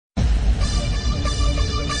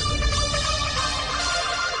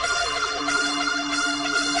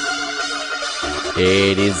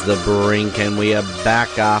It is the Brink, and we are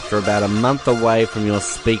back after about a month away from your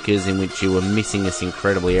speakers, in which you were missing us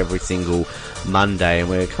incredibly every single Monday. And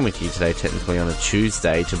we're coming to you today, technically on a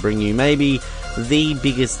Tuesday, to bring you maybe the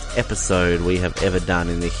biggest episode we have ever done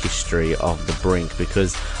in the history of the Brink,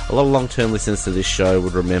 because a lot of long-term listeners to this show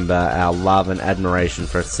would remember our love and admiration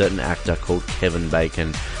for a certain actor called Kevin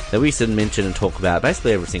Bacon that we used to mention and talk about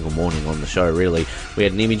basically every single morning on the show, really. We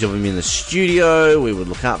had an image of him in the studio, we would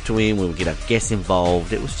look up to him, we would get our guests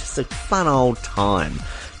involved. It was just a fun old time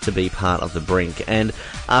to be part of the Brink. And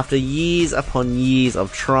after years upon years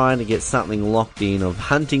of trying to get something locked in, of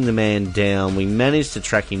hunting the man down, we managed to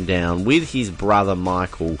track him down with his brother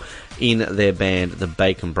Michael in their band, the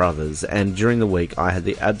Bacon Brothers. And during the week, I had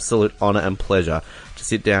the absolute honour and pleasure to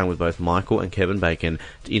sit down with both Michael and Kevin Bacon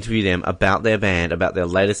to interview them about their band, about their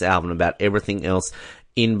latest album, about everything else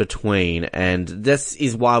in between. And this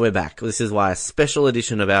is why we're back. This is why a special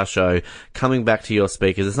edition of our show coming back to your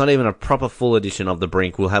speakers. It's not even a proper full edition of the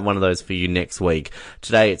Brink. We'll have one of those for you next week.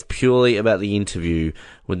 Today it's purely about the interview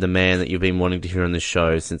with the man that you've been wanting to hear on this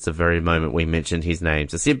show since the very moment we mentioned his name.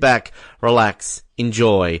 So sit back, relax,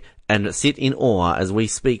 enjoy, and sit in awe as we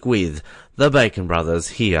speak with the Bacon Brothers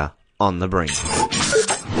here on the Brink.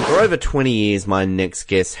 For over 20 years, my next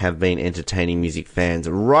guests have been entertaining music fans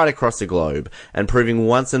right across the globe and proving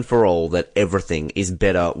once and for all that everything is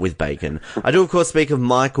better with bacon. I do, of course, speak of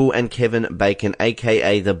Michael and Kevin Bacon,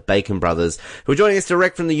 aka the Bacon Brothers, who are joining us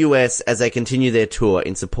direct from the US as they continue their tour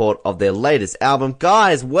in support of their latest album.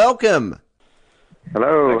 Guys, welcome!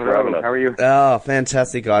 Hello, how are you? Oh,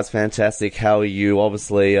 fantastic, guys, fantastic. How are you?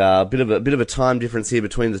 Obviously, a bit of a time difference here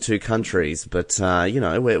between the two countries, but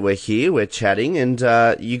we're here, we're chatting, and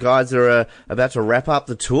you guys are about to wrap up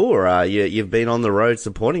the tour. You've been on the road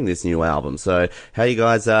supporting this new album, so how are you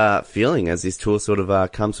guys feeling as this tour sort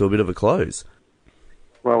of comes to a bit of a close?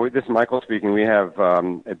 Well, this is Michael speaking. We have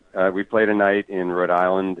we played a night in Rhode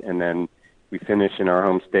Island, and then we finish in our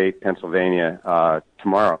home state, Pennsylvania,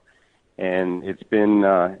 tomorrow. And it's been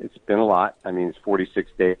a lot. I mean, it's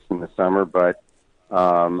 46 dates in the summer, but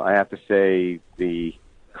I have to say the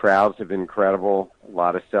crowds have been incredible. A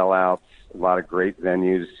lot of sellouts, a lot of great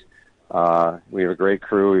venues. We have a great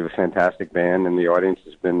crew. We have a fantastic band, and the audience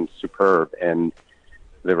has been superb. And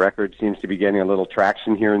the record seems to be getting a little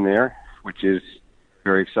traction here and there, which is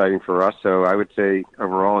very exciting for us. So I would say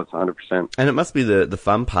overall it's 100%. And it must be the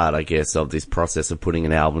fun part, I guess, of this process of putting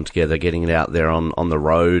an album together, getting it out there on the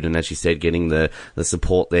road, and as you said, getting the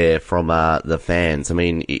support there from the fans. I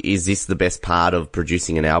mean, is this the best part of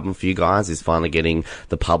producing an album for you guys, is finally getting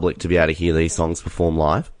the public to be able to hear these songs perform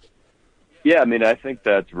live? Yeah, I mean, I think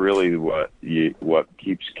that's really what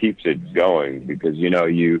keeps it going, because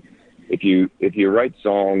if you write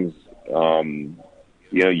songs,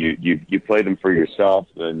 you play them for yourself,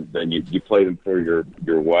 and then you play them for your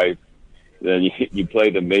wife, then you play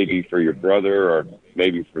them maybe for your brother or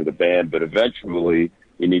maybe for the band, but eventually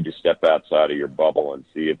you need to step outside of your bubble and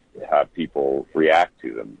see how people react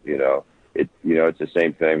to them. It's the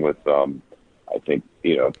same thing with I think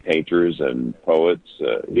painters and poets.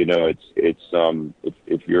 If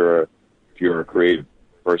you're a creative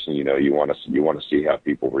person, you want to see how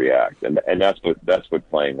people react, and that's what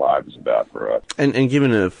playing live is about for us. And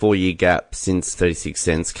given a 4-year gap since 36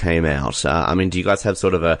 Cents came out, I mean, do you guys have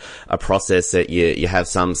sort of a process that you have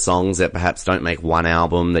some songs that perhaps don't make one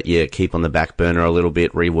album that you keep on the back burner a little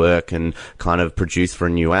bit, rework and kind of produce for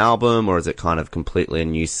a new album, or is it kind of completely a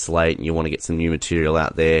new slate and you want to get some new material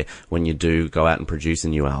out there when you do go out and produce a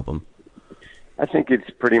new album? I think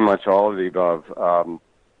it's pretty much all of the above.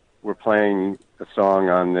 We're playing a song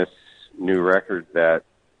on this new record that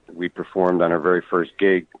we performed on our very first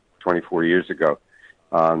gig 24 years ago.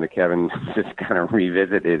 That Kevin just kind of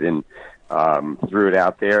revisited and threw it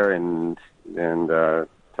out there and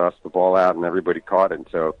tossed the ball out, and everybody caught it. And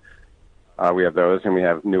so we have those, and we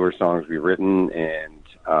have newer songs we've written, and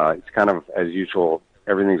it's kind of, as usual,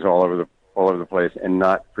 everything's all over the place and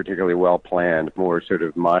not particularly well planned, more sort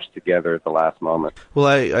of moshed together at the last moment. Well,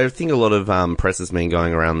 I think a lot of press has been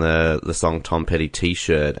going around the song Tom Petty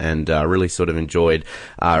T-shirt, and really sort of enjoyed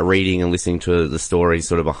reading and listening to the stories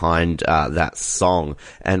sort of behind that song.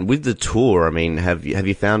 And with the tour, I mean, have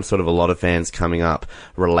you found sort of a lot of fans coming up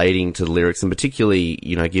relating to the lyrics, and particularly,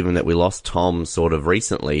 given that we lost Tom sort of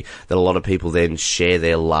recently, that a lot of people then share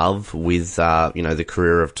their love with the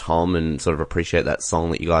career of Tom and sort of appreciate that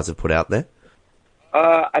song that you guys have put out there?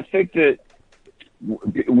 I think that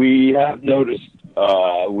we have noticed,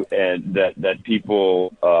 and that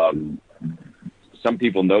people, some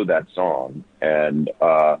people know that song, and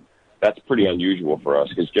that's pretty unusual for us,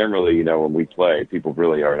 because generally, when we play, people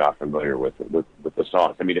really are not familiar with the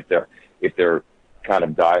songs. I mean, if they're kind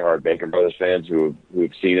of diehard Bacon Brothers fans who've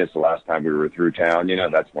seen us the last time we were through town,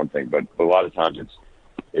 that's one thing. But a lot of times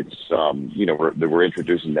it's we're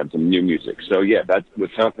introducing them to new music. So yeah, that's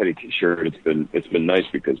with Tom Petty T-shirt. It's been nice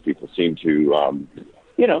because people seem to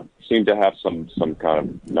have some kind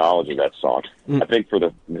of knowledge of that song. I think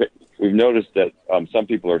we've noticed that some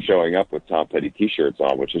people are showing up with Tom Petty T-shirts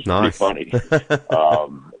on, which is nice. Pretty funny.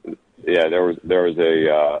 Yeah, there was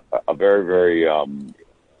a very, very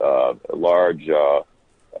large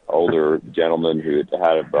older gentleman who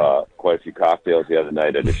had quite a few cocktails the other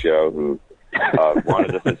night at a show who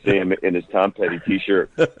wanted us to see him in his Tom Petty T-shirt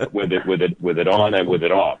with it on and with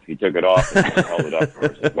it off. He took it off and held it up for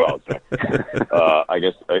us as well. So I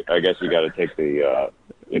guess you got to take the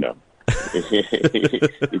you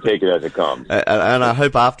take it as it comes. And I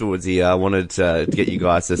hope afterwards he wanted to get you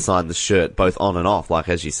guys to sign the shirt both on and off, like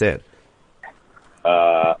as you said.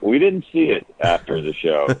 We didn't see it after the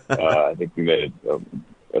show. I think we made a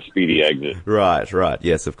speedy exit. Right.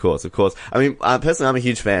 Yes, of course. I mean, personally, I'm a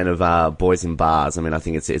huge fan of Boys in Bars. I mean, I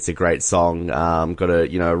think it's a great song. Got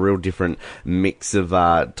a real different mix of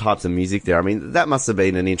types of music there. I mean, that must have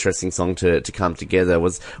been an interesting song to come together.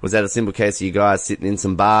 Was that a simple case of you guys sitting in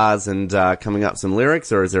some bars and coming up some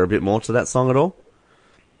lyrics, or is there a bit more to that song at all?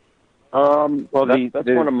 Well, that's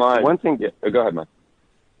one of mine. One thing. Yeah, go ahead, man.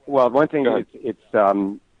 Well, one thing it's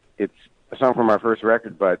a song from our first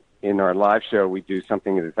record, but in our live show we do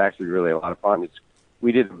something that's actually really a lot of fun.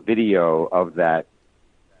 We did a video of that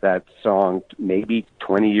song maybe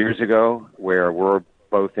 20 years ago, where we're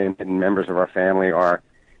both in and members of our family are,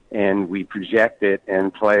 and we project it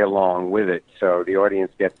and play along with it, so the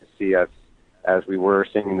audience gets to see us as we were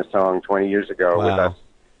singing the song 20 years ago. Wow. With us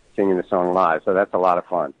singing the song live. So that's a lot of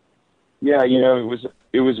fun. Yeah,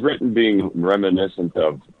 it was written being reminiscent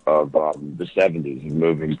of the 70s and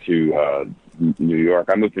moving to New York.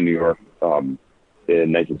 I moved to New York in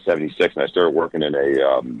 1976, and I started working in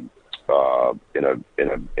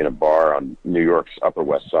a bar on New York's Upper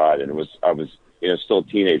West Side, and I was still a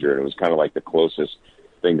teenager, and it was kind of like the closest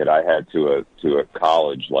thing that I had to a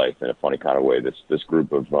college life in a funny kind of way. This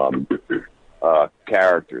group of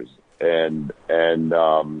characters, and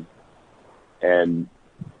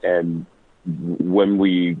when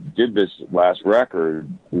we did this last record,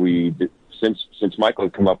 since Michael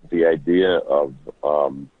had come up with the idea of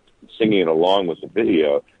singing it along with the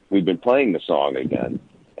video, we'd been playing the song again,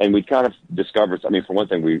 and we kind of discovered. I mean, for one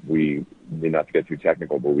thing, we not to get too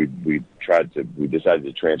technical, but we decided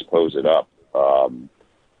to transpose it up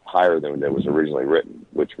higher than it was originally written,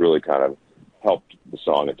 which really kind of helped the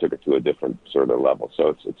song and took it to a different sort of level.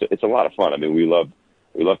 So it's a lot of fun. I mean, we love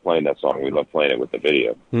playing that song. We love playing it with the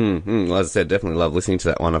video. Well, as I said, definitely love listening to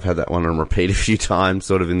that one. I've had that one on repeat a few times,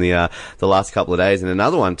 sort of in the last couple of days. And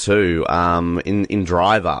another one too, in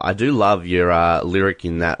Driver. I do love your lyric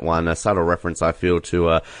in that one. A subtle reference, I feel, to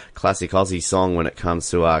a classic Aussie song when it comes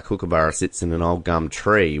to Kookaburra sits in an old gum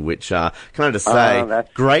tree. Which can I just say,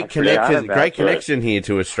 great connection here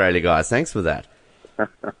to Australia, guys. Thanks for that.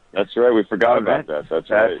 That's right. We forgot about that. That's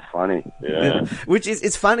right. Funny. Yeah. Which is,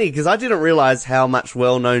 it's funny because I didn't realize how much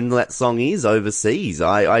well known that song is overseas.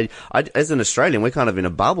 I, as an Australian, we're kind of in a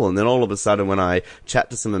bubble, and then all of a sudden when I chat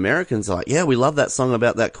to some Americans, they're like, yeah, we love that song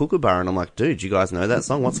about that kookaburra, and I'm like, dude, you guys know that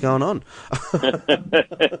song? What's going on?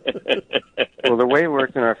 Well, the way it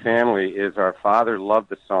works in our family is our father loved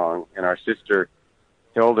the song, and our sister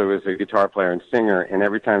Hilda was a guitar player and singer, and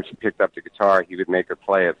every time she picked up the guitar, he would make her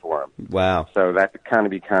play it for him. Wow. So that kind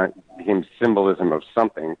of became symbolism of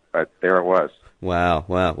something, but there it was. Wow.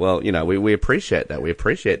 Well, we appreciate that. We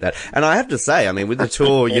appreciate that. And I have to say, I mean, with the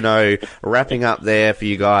tour, wrapping up there for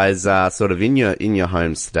you guys, sort of in your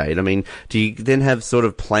home state, I mean, do you then have sort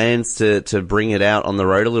of plans to bring it out on the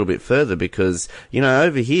road a little bit further? Because,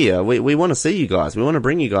 over here, we want to see you guys. We want to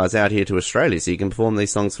bring you guys out here to Australia so you can perform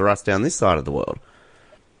these songs for us down this side of the world.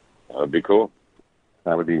 That would be cool.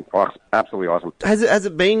 That would be awesome. Absolutely awesome. Has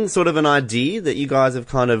it been sort of an idea that you guys have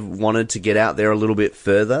kind of wanted to get out there a little bit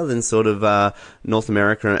further than sort of North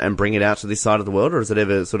America and bring it out to this side of the world, or does it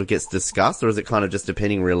ever sort of gets discussed, or is it kind of just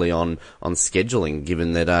depending really on scheduling,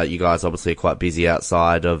 given that you guys obviously are quite busy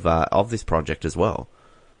outside of this project as well?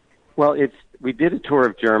 Well, we did a tour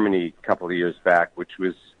of Germany a couple of years back, which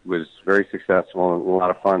was very successful and a lot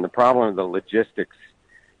of fun. The problem is the logistics.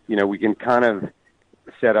 We can kind of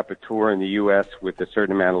set up a tour in the U.S. with a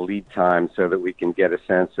certain amount of lead time so that we can get a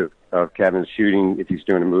sense of Kevin's shooting if he's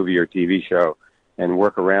doing a movie or TV show and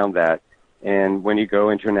work around that. And when you go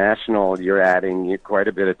international, you're adding quite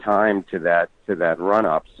a bit of time to that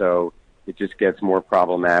run-up, so it just gets more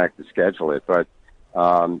problematic to schedule it. But,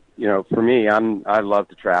 for me, I love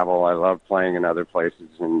to travel. I love playing in other places,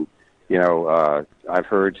 and, I've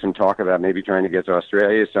heard some talk about maybe trying to get to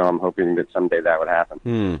Australia, so I'm hoping that someday that would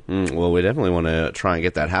happen. Well, we definitely want to try and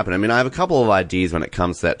get that happen. I mean, I have a couple of ideas when it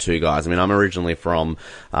comes to that too, guys. I mean, I'm originally from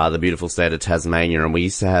the beautiful state of Tasmania, and we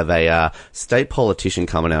used to have a state politician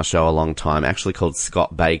come on our show a long time, actually called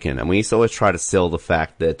Scott Bacon, and we used to always try to sell the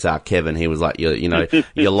fact that Kevin, he was like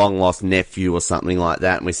your long lost nephew or something like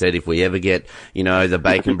that, and we said if we ever get the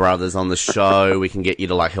Bacon brothers on the show, we can get you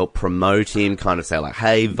to like help promote him, kind of say like,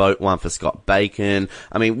 hey, vote one for Scott Bacon.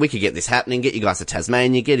 I mean, we could get this happening, get you guys to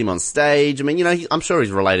Tasmania, get him on stage. I mean, I'm sure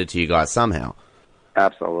he's related to you guys somehow.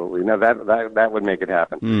 Absolutely. No, that would make it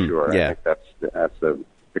happen for sure. Yeah. I think that's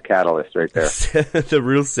the catalyst right there. The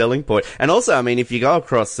real selling point. And also, I mean, if you go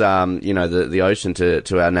across, the ocean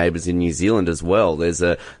to our neighbours in New Zealand as well, there's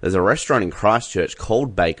a restaurant in Christchurch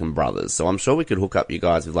called Bacon Brothers. So I'm sure we could hook up you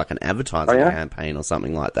guys with like an advertising campaign or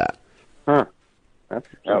something like that. Huh. I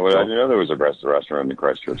didn't know there was a restaurant in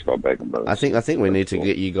Christchurch called Bacon Brothers. I think we need to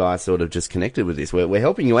get you guys sort of just connected with this. We're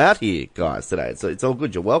helping you out here, guys, today. So it's all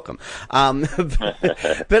good. You're welcome.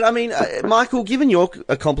 But I mean, Michael, given your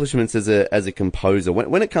accomplishments as a composer,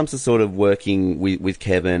 when it comes to sort of working with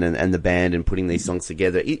Kevin and the band and putting these songs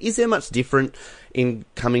together, is there much different in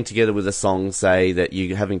coming together with a song, say, that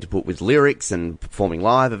you're having to put with lyrics and performing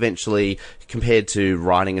live eventually, compared to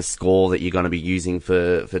writing a score that you're going to be using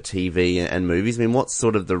for TV and movies? I mean, what's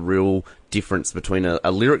sort of the real difference between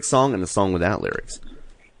a lyric song and a song without lyrics?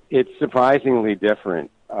 It's surprisingly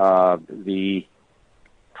different. The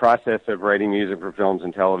process of writing music for films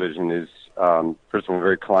and television is, first of all,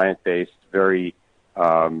 very client-based, very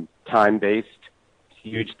time-based,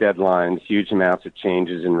 huge deadlines, huge amounts of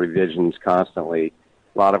changes and revisions constantly,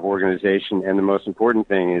 a lot of organization. And the most important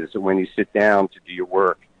thing is that when you sit down to do your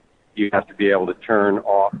work, you have to be able to turn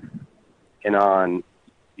off and on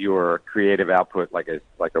your creative output like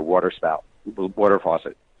a water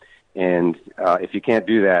faucet. And if you can't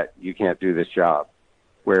do that, you can't do this job.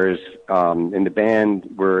 Whereas in the band,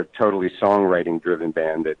 we're a totally songwriting-driven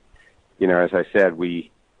band that, as I said, we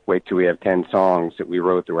wait till we have 10 songs that we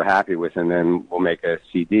wrote that we're happy with, and then we'll make a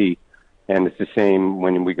CD. And it's the same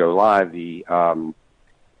when we go live.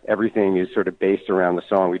 Everything is sort of based around the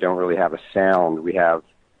song. We don't really have a sound. We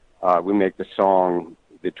make the song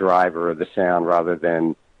the driver of the sound rather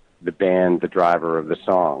than the band the driver of the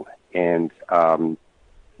song. And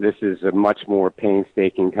this is a much more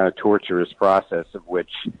painstaking, kind of torturous process of which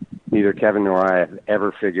neither Kevin nor I have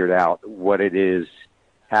ever figured out what it is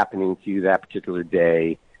happening to you that particular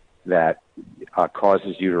day that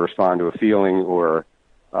causes you to respond to a feeling or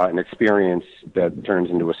an experience that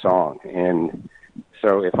turns into a song. And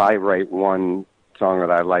so if I write one song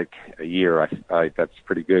that I like a year, that's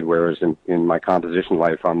pretty good, whereas in my composition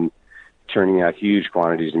life, I'm churning out huge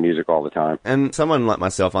quantities of music all the time. And someone like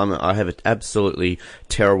myself, I have an absolutely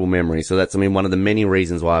terrible memory. So that's, one of the many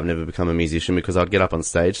reasons why I've never become a musician, because I'd get up on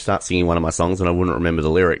stage, start singing one of my songs, and I wouldn't remember the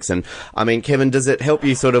lyrics. And Kevin, does it help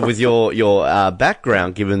you sort of with your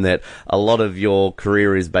background, given that a lot of your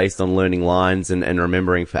career is based on learning lines and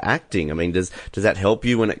remembering for acting? Does that help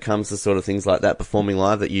you when it comes to sort of things like that, performing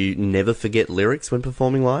live, that you never forget lyrics when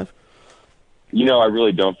performing live? I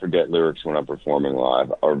really don't forget lyrics when I'm performing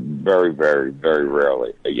live, or very, very, very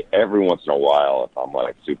rarely. Every once in a while, if I'm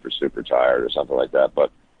like super, super tired or something like that.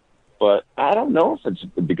 But I don't know if it's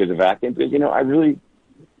because of acting. Because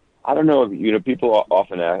I don't know if people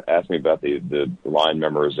often ask me about the line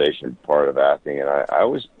memorization part of acting, and I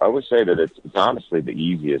always say that it's honestly the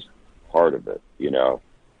easiest part of it.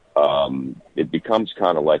 It becomes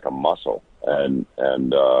kind of like a muscle, and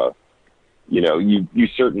you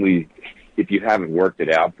certainly, if you haven't worked it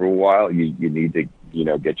out for a while, you need to,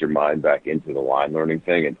 get your mind back into the line learning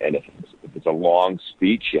thing. And if it's a long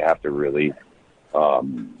speech, you have to really,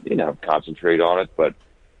 concentrate on it. But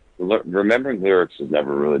remembering lyrics has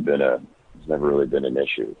never really been an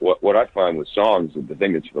issue. What I find with songs, the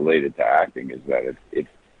thing that's related to acting, is that if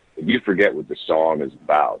you forget what the song is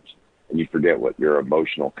about, and you forget what your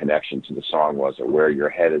emotional connection to the song was, or where your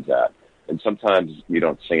head is at, and sometimes you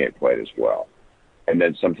don't sing it quite as well. And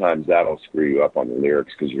then sometimes that'll screw you up on the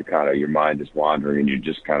lyrics because your mind is wandering and you're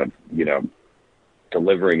just kind of,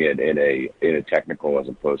 delivering it in a technical as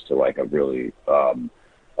opposed to like a really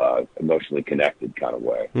emotionally connected kind of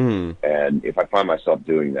way. And if I find myself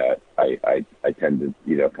doing that, I tend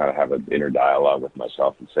to, kind of have an inner dialogue with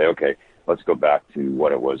myself and say, okay, let's go back to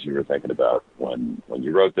what it was you were thinking about when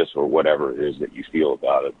you wrote this, or whatever it is that you feel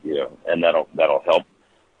about it, and that'll help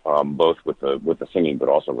both with the singing, but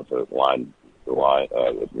also with the line,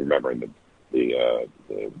 remembering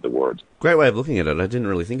the words. Great way of looking at it. I didn't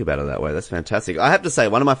really think about it that way. That's fantastic. I have to say,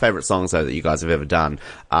 one of my favourite songs, though, that you guys have ever done,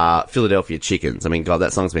 Philadelphia Chickens. I mean, God,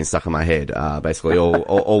 that song's been stuck in my head, basically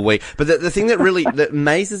all week. But the thing that really, that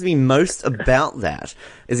amazes me most about that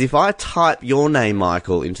is if I type your name,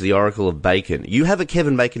 Michael, into the Oracle of Bacon, you have a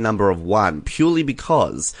Kevin Bacon number of 1 purely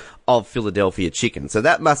because of Philadelphia Chicken. So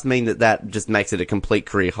that must mean that just makes it a complete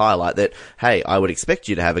career highlight that, hey, I would expect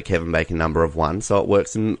you to have a Kevin Bacon number of 1, so it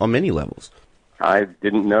works on many levels. I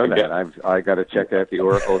didn't know that. I got to check out the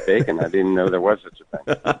Oracle of Bacon. I didn't know there was such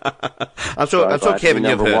a thing. I'm sure Kevin,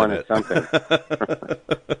 you've heard of it. Something.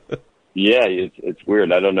 Yeah, it's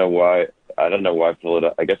weird. I don't know why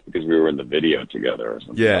Philadelphia. I guess because we were in the video together or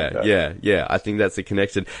something. Yeah. I think that's a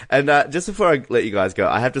connection. And just before I let you guys go,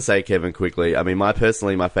 I have to say, Kevin, quickly. I mean, my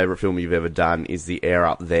favorite film you've ever done is The Air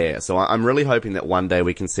Up There. So I'm really hoping that one day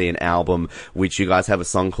we can see an album which you guys have a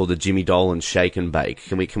song called the Jimmy Dolan Shake and Bake.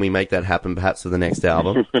 Can we make that happen, perhaps, for the next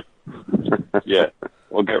album? Yeah.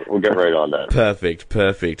 We'll get right on that.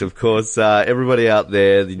 Perfect. Of course, everybody out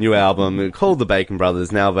there, the new album called The Bacon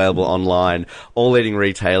Brothers, now available online, all leading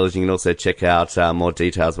retailers. You can also check out more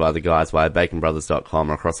details by the guys via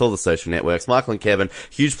baconbrothers.com or across all the social networks. Michael and Kevin,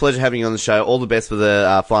 huge pleasure having you on the show. All the best for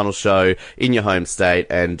the final show in your home state.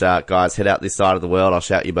 And guys, head out this side of the world. I'll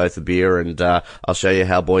shout you both a beer, and I'll show you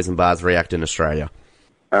how boys and bars react in Australia.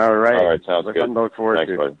 All right, sounds good. Look forward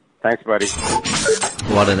to it. Thanks, buddy.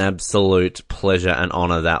 What an absolute pleasure and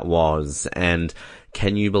honour that was. And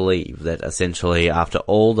can you believe that essentially after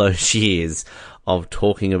all those years of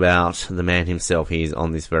talking about the man himself, he's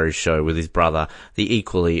on this very show with his brother, the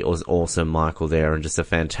equally awesome Michael there, and just a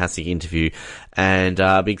fantastic interview. And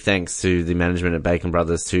big thanks to the management at Bacon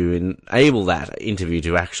Brothers to enable that interview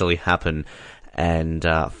to actually happen. And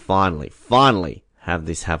finally have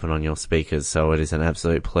this happen on your speakers. So it is an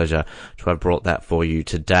absolute pleasure to have brought that for you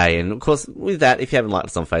today. And of course, with that, if you haven't liked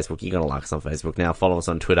us on Facebook, you're going to like us on Facebook now. Follow us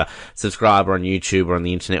on Twitter, subscribe, or on YouTube, or on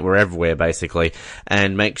the internet. We're everywhere, basically.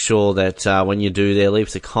 And make sure that when you do there, leave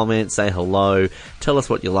us a comment, say hello, tell us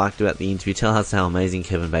what you liked about the interview, tell us how amazing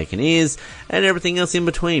Kevin Bacon is, and everything else in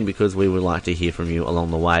between, because we would like to hear from you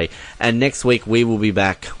along the way. And next week, we will be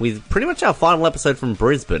back with pretty much our final episode from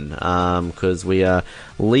Brisbane, because we are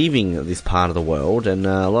leaving this part of the world, and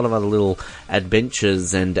a lot of other little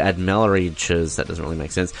adventures and admalaritures, that doesn't really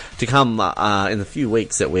make sense, to come in the few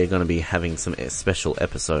weeks that we're going to be having some special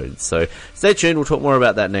episodes. So stay tuned, we'll talk more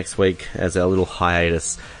about that next week as our little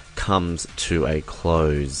hiatus comes to a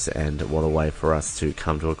close. And what a way for us to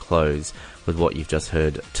come to a close with what you've just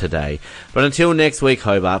heard today. But until next week,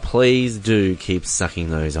 Hobart, please do keep sucking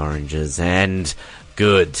those oranges, and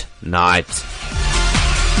good night.